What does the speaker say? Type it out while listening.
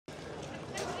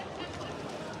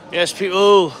Yes,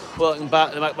 people, welcome back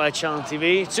to the Back by Channel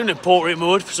TV. It's in a portrait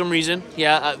mode for some reason,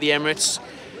 yeah, at the Emirates.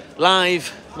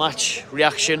 Live match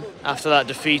reaction after that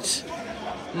defeat.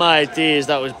 My days,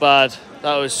 that was bad.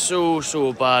 That was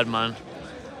so bad, man.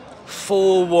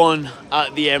 4-1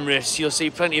 at the Emirates. You'll see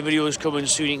plenty of videos coming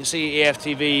soon. You can see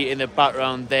AFTV in the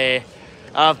background there.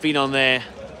 I've been on there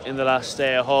in the last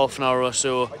half an hour or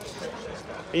so.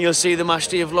 And you'll see the match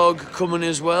day vlog coming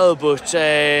as well, but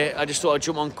I just thought I'd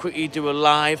jump on quickly, do a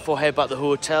live before I head back to the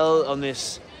hotel on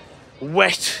this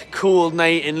wet, cold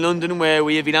night in London where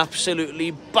we have been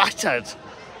absolutely battered.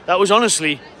 That was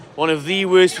honestly one of the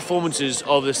worst performances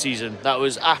of the season. That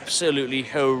was absolutely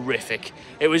horrific.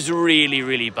 It was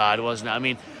really bad, wasn't it? I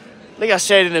mean, like I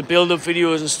said in the build-up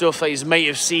videos and stuff that you might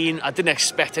have seen, I didn't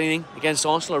expect anything against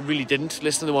Arsenal. I really didn't.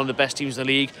 Listen to one of the best teams in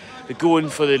the league. They're going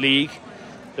for the league.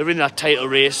 They're in that title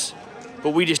race,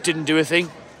 but we just didn't do a thing.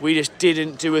 We just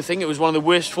didn't do a thing. It was one of the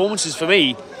worst performances for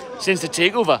me since the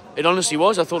takeover. It honestly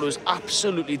was. I thought it was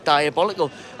absolutely diabolical.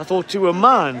 I thought to a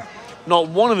man, not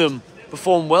one of them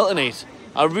performed well tonight.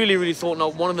 I really thought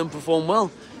not one of them performed well.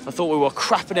 I thought we were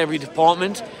crap in every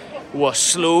department. We were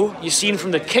slow. You've seen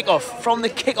from the kickoff,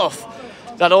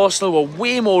 that Arsenal were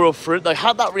way more up for it. They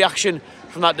had that reaction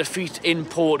from that defeat in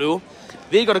Porto.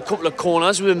 They got a couple of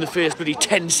corners within the first bloody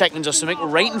 10 seconds or something,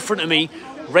 right in front of me,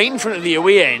 right in front of the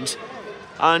away end.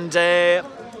 And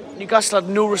Newcastle had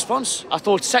no response. I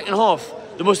thought second half,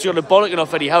 they must have got a bollocking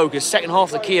off Eddie Howe, because second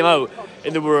half they came out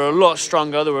and they were a lot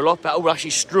stronger, they were a lot better. We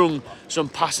actually strung some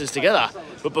passes together.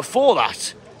 But before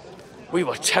that, we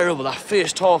were terrible. That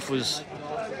first half was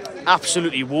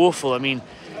absolutely woeful. I mean,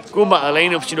 going back to the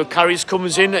lineups, you know, Carrius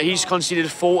comes in, he's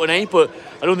conceded 4 tonight, but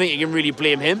I don't think you can really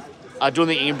blame him. I don't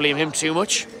think you can blame him too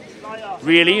much.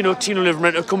 Really, you know, Tino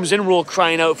Livramento comes in, we're all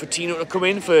crying out for Tino to come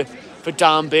in for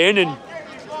Dan Burn, and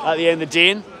at the end of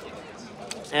the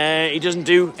day, he doesn't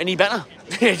do any better,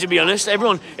 to be honest.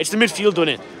 Everyone, it's the midfield doing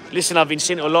it. Listen, I've been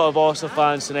seeing a lot of Arsenal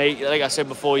fans tonight. Like I said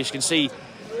before, you can see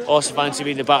Arsenal fans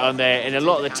in the background there, and a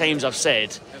lot of the times I've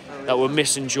said that we're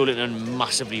missing Joelinton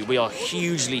massively. We are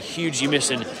hugely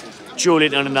missing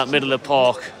Joelinton in that middle of the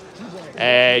park.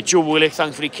 Joe Willock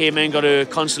thankfully came in, got a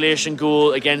consolation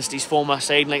goal against his former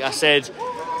side. And like I said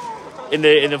in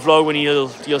the vlog, when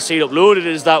you'll see it uploaded,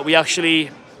 is that we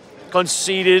actually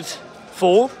conceded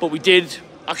 4, but we did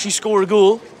actually score a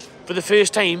goal for the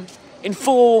first time since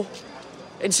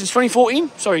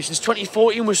 2014. Sorry, since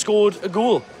 2014 we scored a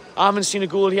goal. I haven't seen a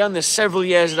goal here in the several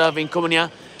years that I've been coming here,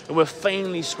 and we've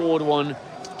finally scored one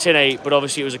tonight. But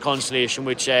obviously it was a consolation,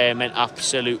 which meant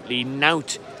absolutely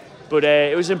nought. But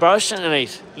it was embarrassing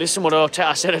tonight. Listen what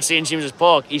Arteta said at St James's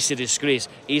Park. It's a disgrace.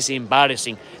 It's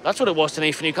embarrassing. That's what it was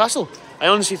tonight for Newcastle. I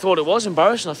honestly thought it was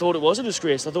embarrassing. I thought it was a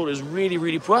disgrace. I thought it was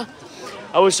really poor.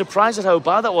 I was surprised at how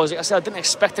bad that was. Like I said, I didn't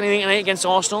expect anything tonight against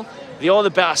Arsenal. They are the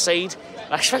better side.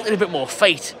 I expected a bit more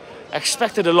fight. I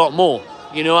expected a lot more.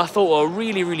 You know, I thought we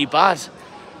were really bad.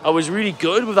 I was really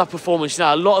good with that performance.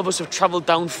 Now, a lot of us have travelled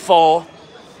down far,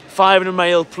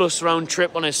 500-mile plus round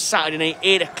trip on a Saturday night,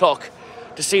 8 o'clock.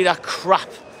 To see that crap.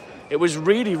 It was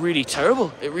really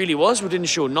terrible. It really was. We didn't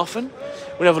show nothing.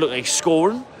 We never looked like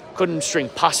scoring. Couldn't string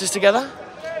passes together.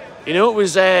 You know, it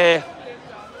was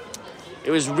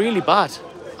really bad.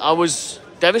 I was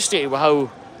devastated with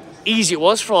how easy it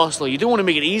was for Arsenal. You don't want to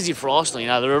make it easy for Arsenal. You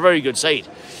know, they're a very good side.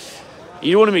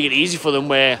 You don't want to make it easy for them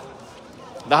where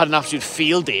they had an absolute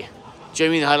field day. Do you know what I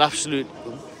mean? They had an absolute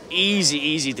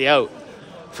easy day out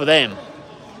for them,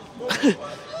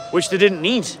 which they didn't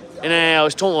need. And I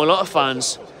was talking to a lot of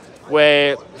fans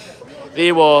where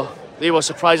they were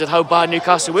surprised at how bad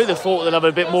Newcastle were. They thought they'd have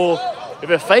a bit more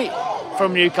of a fight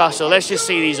from Newcastle. Let's just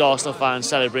see these Arsenal fans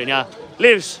celebrating. Yeah,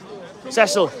 Lives,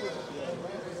 Cecil,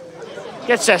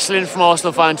 get Cecil in from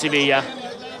Arsenal Fan TV. Yeah,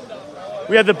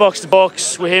 we had the box to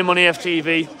box with him on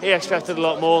AFTV. He expected a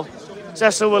lot more.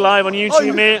 Cecil, we're live on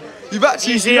YouTube, mate. You've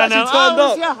actually turned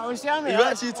up. Yeah, I was down there. You've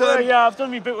actually turned up. Yeah, I've done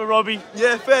my bit with Robbie.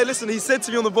 Yeah, fair. Listen, he said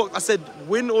to me on the box, I said,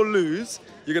 win or lose,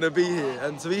 you're going to be here.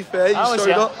 And to be fair, you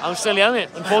showed up. I'm still here, mate.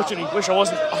 Unfortunately, wish I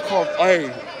wasn't.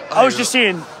 I was just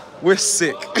saying. We're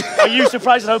sick. Are you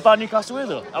surprised at how bad Newcastle were,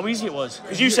 though? How easy it was?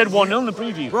 Because you said 1-0 in the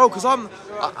preview. Bro, because I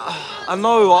don't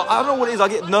know what it is. I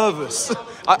get nervous.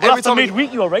 Every time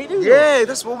midweek, you're right, dude. Yeah,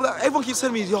 that's what everyone keeps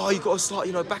telling me. Oh, you got to start,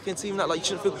 you know, back in team that like you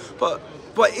shouldn't feel.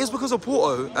 But it's because of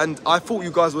Porto, and I thought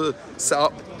you guys were set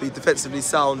up, be defensively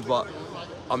sound. But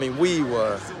I mean, we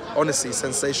were honestly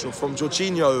sensational from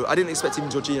Jorginho. I didn't expect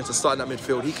even Jorginho to start in that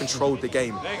midfield. He controlled the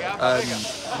game.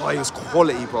 He was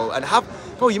quality, bro. And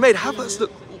you made Havertz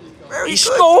look very good.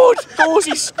 Scored! Goals,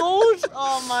 he scored!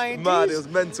 Oh my man, it was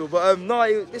mental. But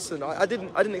listen, I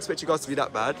didn't expect you guys to be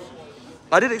that bad.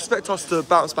 I did expect us to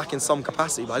bounce back in some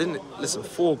capacity, but I didn't. Listen,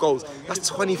 4 goals. That's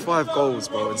 25 goals,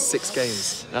 bro, in 6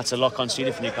 games. That's a lot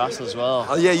conceded for Newcastle as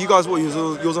well. Yeah, you guys, what, you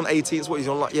was on 18, it's what he's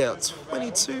on, like, yeah,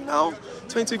 22 now?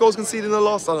 22 goals conceded in the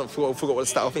last, I forgot what the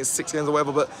stat, I think it's 6 games or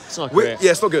whatever, but... It's not great.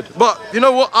 Yeah, it's not good. But, you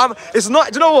know what, it's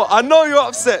not, do you know what, I know you're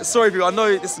upset, sorry people, I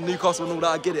know this is Newcastle and all that,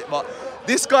 I get it, but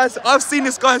this guy's, I've seen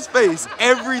this guy's face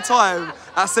every time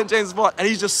at St James's Park, and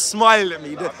he's just smiling at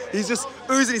me. He's just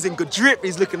oozing, he's in good drip,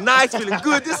 he's looking nice, feeling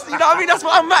good, you know what I mean, that's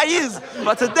what I'm at, he is.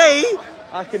 But today,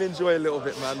 I can enjoy a little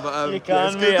bit, man, but... you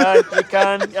can, yeah, you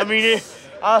can. I mean,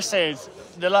 I said,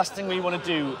 the last thing we want to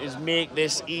do is make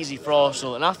this easy for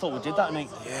Arsenal, and I thought we did that, mate.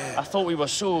 Yeah. I thought we were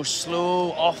so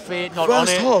slow, off it, not on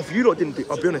it. First half, you lot didn't do,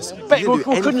 I'll be honest. But we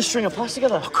couldn't string a pass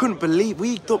together. I couldn't believe,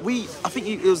 I think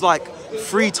it was like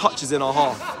 3 touches in our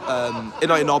half,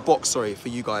 in our box, sorry, for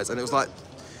you guys, and it was like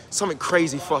something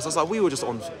crazy for us. I was like, we were just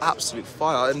on absolute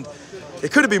fire, and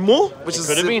it could have been more, which is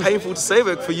painful to say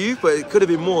for you, but it could have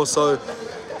been more, so...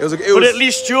 But at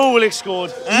least Joe Willock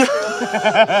scored. Eh?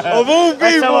 Of all people,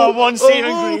 that's our one seat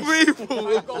of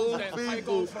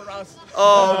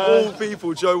all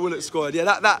people, Joe Willock scored. Yeah,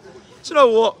 that. Do you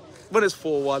know what? When it's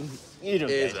 4-1, you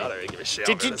don't I don't really give a shit.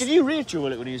 Did you rate Joe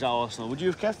Willock when he was at Arsenal? Would you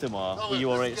have kept him, or were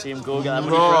you alright to see him go? Get that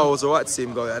money I was alright to see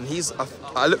him go, and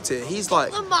I looked at it. He's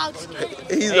like,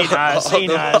 he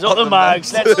has, up the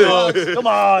mags. Let's go. Come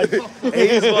on.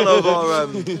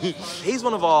 He's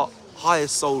one of our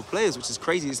highest sold players, which is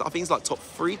crazy. I think he's like top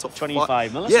 3, top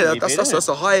 25 5. Yeah, that's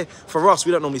a high for us.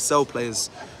 We don't normally sell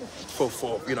players for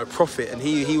profit, and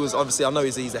he was obviously, I know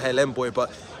he's a HLM boy,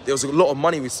 but there was a lot of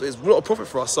money. It was a lot of profit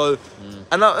for us. So,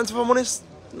 and if I'm honest,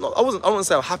 I wouldn't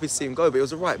say I'm happy to see him go, but it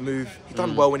was the right move. He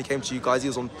done well when he came to you guys. He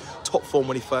was on top form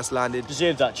when he first landed.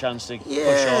 Deserved that chance to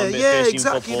push on.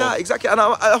 Exactly that, exactly. And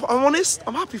I'm honest,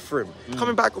 I'm happy for him.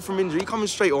 Coming back from injury, coming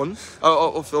straight on,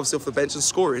 obviously off the bench and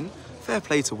scoring. Fair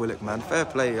play to Willock, man. Fair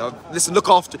play. Listen, look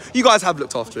after... You guys have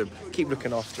looked after him. Keep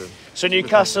looking after him. So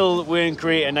Newcastle weren't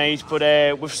great tonight, but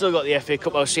we've still got the FA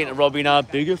Cup. I was saying to Robbie now,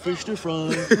 bigger fish to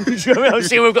fry. I was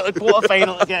saying we've got the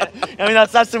quarter-final to get. I mean,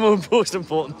 that's the most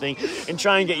important thing. And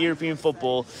try and get European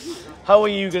football. How are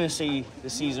you going to see the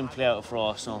season play out for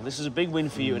Arsenal? This is a big win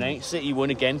for you tonight. City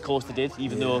won again, of course they did,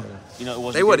 even though it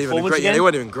wasn't. They weren't even great. Yeah, they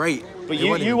weren't even great. But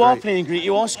you are playing great.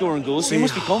 You are scoring goals, so you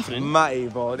must be confident. Matty,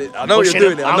 bro. I know what you're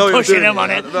doing. I know I'm pushing him on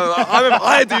it. No,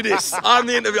 I do this. I'm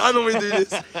the interview. I normally do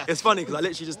this. It's funny because I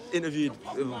literally just interviewed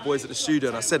the boys at the studio,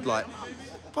 and I said like,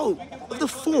 bro, of the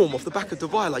form off the back of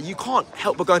Dubai, like you can't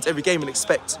help but go into every game and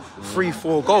expect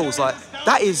 3-4 goals. Like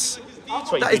that's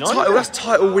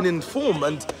title-winning form.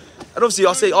 And obviously,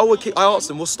 I asked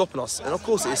them, what's stopping us? And of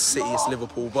course, it is City, it's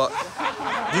Liverpool, but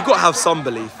you've got to have some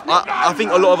belief. I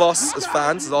think a lot of us as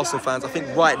fans, as Arsenal fans, I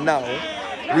think right now,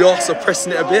 we are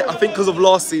suppressing it a bit. I think because of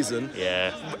last season,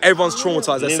 everyone's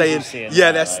traumatised.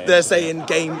 They're saying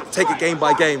take it game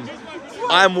by game.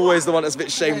 I'm always the one that's a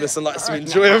bit shameless and likes to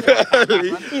enjoy a bit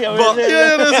early.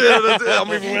 I'm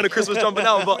even wearing a Christmas jumper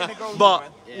now,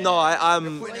 but no,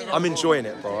 I'm enjoying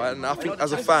it, bro. And I think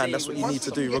as a fan, that's what you need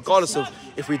to do, regardless of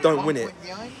if we don't win it.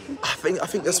 I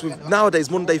think that's with nowadays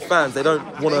modern day fans. They don't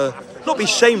want to not be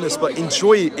shameless, but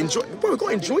enjoy. Bro, we've got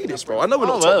to enjoy this, bro. I know we're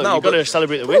not top now, you've got to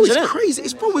celebrate the wins. It's crazy.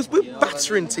 We're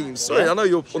battering teams. Sorry, I know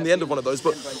you're on the end of one of those,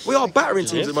 but we are battering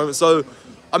teams at the moment. So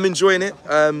I'm enjoying it.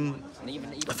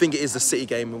 I think it is the City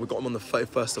game, and we've got them on the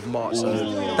 31st of March. So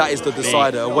that is the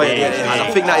decider away. And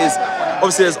I think that is,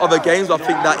 obviously there's other games, but I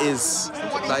think that is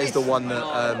the one that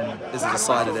is the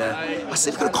decider there. I see,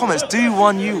 look at the comments. Do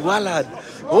one, you lad.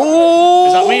 Oh,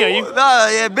 is that me? Are you? Nah,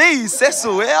 yeah, me,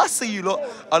 Cecil. Yeah, I see you lot.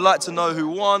 I'd like to know who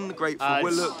won. Great for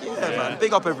Willock. Yeah, man.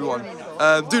 Big up everyone.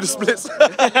 Do the splits.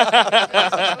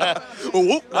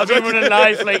 I've been running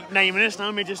live like 9 minutes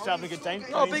now. Me just having a good time.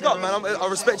 Oh, big up, man. I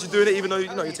respect you doing it, even though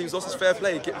your team's lost. It's fair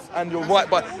play. And you're right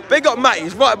by. Big up, Matty.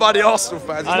 He's right by the Arsenal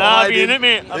fans. I've been in it,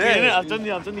 mate. I've been in it. I've done the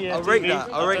AFTV. I rate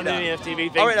that. I rate that. The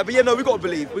AFTV thing. I rate that. But yeah, no, we got to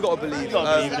believe. We got to believe. You got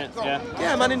to believe in it. Yeah.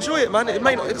 Yeah, man. Enjoy it, man. It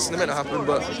may not happen,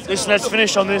 but. Let's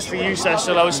finish on this for you,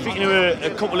 Cecil. I was speaking to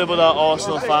a couple of other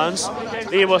Arsenal fans.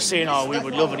 They were saying, "Oh, we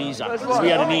would love an Isak because we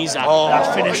had an Isak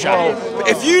that finisher."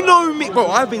 If you know me, bro,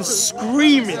 I've been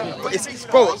screaming.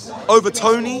 Bro, over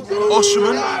Tony,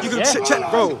 Osherman. You can check,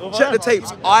 bro. Check the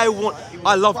tapes. I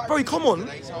love, bro. Come on.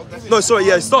 No, sorry.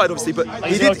 Yeah, he started obviously, but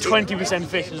he did 20%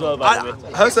 fit as well. By the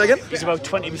way, heard that again? He's about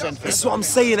 20% fit. That's what I'm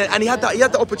saying, and he had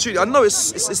that opportunity. I know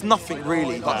it's nothing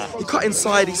really, but he cut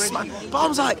inside. He smacked. But I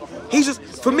was like, he's just,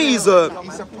 for me, he's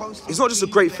not just a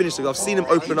great finisher. I've seen him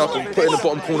open up and put in the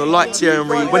bottom corner like Thierry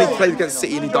Henry. When he played against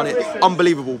City and he done it,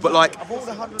 unbelievable. But like,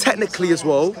 technically as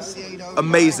well,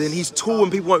 amazing. He's tall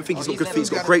and people won't think he's got good feet. He's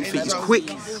got great feet. He's quick.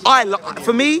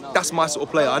 For me, that's my sort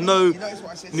of player. I know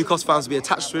Newcastle fans will be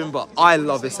attached to him, but I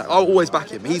love Isak. I'll always back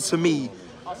him. He's, for me,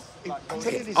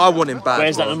 I want him back.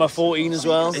 Where's that number 14 as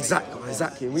well?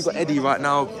 Exactly. We've got Eddie right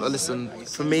now. Listen,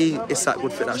 for me, Isak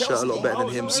would fit that shirt a lot better than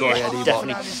him. Sorry, yeah, Eddie,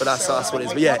 definitely. but that's what it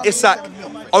is. But yeah, Isak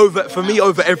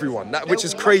over everyone. Which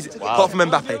is crazy. Wow. Apart from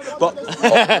Mbappe,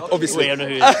 but obviously. Wait, I know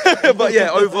who it is. But yeah,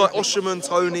 over Osherman,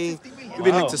 Tony. We've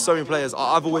been linked to so many players.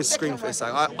 I've always screamed for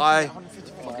Isak.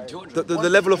 The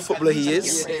level of footballer he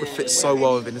is would fit so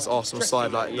well within this Arsenal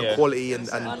side, like the quality and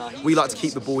we like to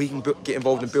keep the ball. He can get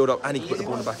involved and build up, and he can put the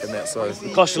ball in the back of the net. So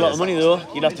it costs a lot of money though.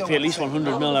 You'd have to pay at least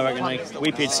 100 mil, I reckon. Like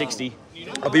we paid 60.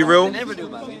 I'll be real,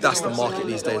 that's the market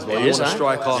these days. Well, you want a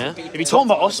striker. Yeah. If you're talking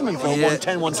about Osman for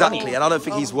 110, 120. Exactly, and I don't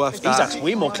think he's worth that. He's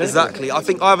way more clinical. Exactly. I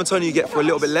think Ivan Toney you get for a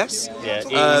little bit less. Yeah,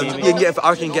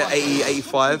 I can get 80,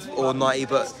 85 or 90,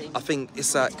 but I think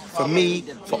Isak, for me,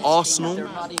 for Arsenal,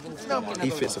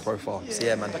 he fits the profile. So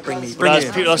yeah, man, bring him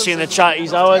in. People are seeing the chat,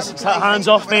 he's ours. Hands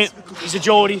off, mate. He's a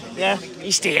Geordie. Yeah,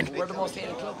 he's staying.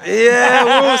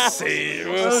 Yeah, we'll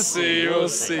see.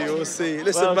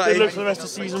 Listen, good luck for the rest of the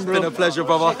season, bro. It's been a pleasure,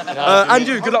 brother. And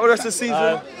you, good luck with the rest of the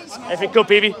season. FA Cup,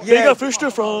 baby. Yeah. Bigger fish to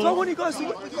fry. I want you guys to...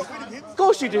 Of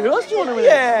course you do. Who else do you want to win?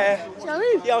 Yeah. You know what I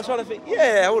mean? Yeah, I was trying to think.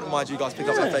 Yeah, I wouldn't mind you guys pick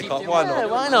up the FA Cup. Why not? Yeah,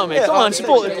 why not, mate? Come on,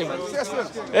 support the team.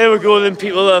 There we go, then,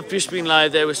 people. I've just been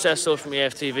live there with Cecil from the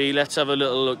AFTV. Let's have a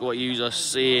little look at what you are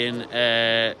seeing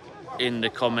in the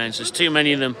comments. There's too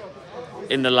many of them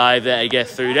in the live there to get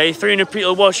through. There, 300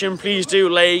 people watching. Please do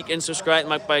like and subscribe to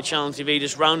Magpie Channel TV.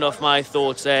 Just round off my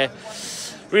thoughts there.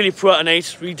 Really poor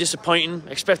tonight. Really disappointing.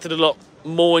 Expected a lot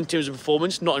more in terms of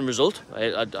performance, not in result.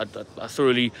 I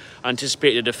thoroughly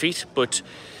anticipated a defeat, but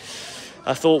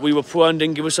I thought we were poor and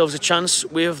didn't give ourselves a chance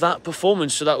with that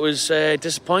performance. So that was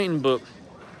disappointing. But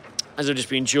as I've just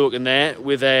been joking there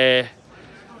with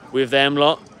them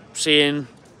lot, saying,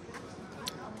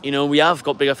 you know, we have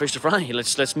got bigger fish to fry.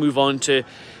 Let's move on to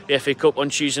the FA Cup on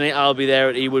Tuesday night. I'll be there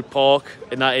at Ewood Park,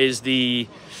 and that is the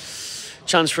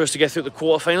chance for us to get through the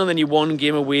quarter-final. Then you're one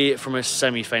game away from a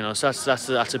semi-final. So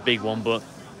that's a big one. But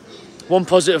one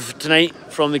positive tonight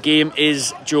from the game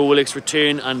is Joe Willock's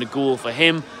return and the goal for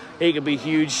him. He could be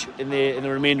huge in the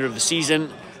remainder of the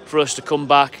season for us to come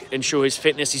back and show his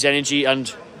fitness, his energy,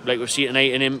 and like we've seen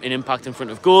tonight, an impact in front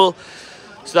of goal.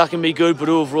 So that can be good, but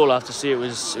overall I have to say it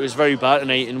was very bad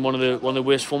tonight, and one of the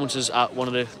worst performances at one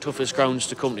of the toughest grounds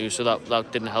to come to. So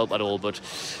that didn't help at all. But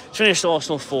finished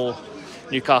Arsenal 4,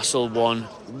 Newcastle 1.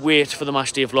 Wait for the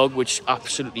match day vlog, which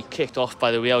absolutely kicked off.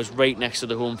 By the way, I was right next to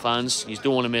the home fans. You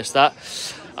don't want to miss that.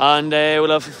 And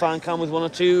we'll have a fan cam with 1 or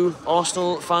 2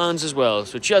 Arsenal fans as well.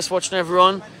 So cheers for watching,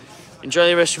 everyone. Enjoy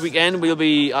the rest of the weekend. We'll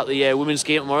be at the women's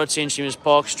game tomorrow at St James's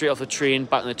Park. Straight off the train,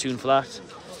 back in the tune for that.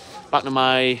 Back to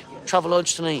my travel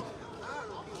lodge tonight.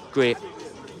 Great.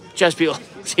 Cheers, people.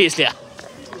 See you later.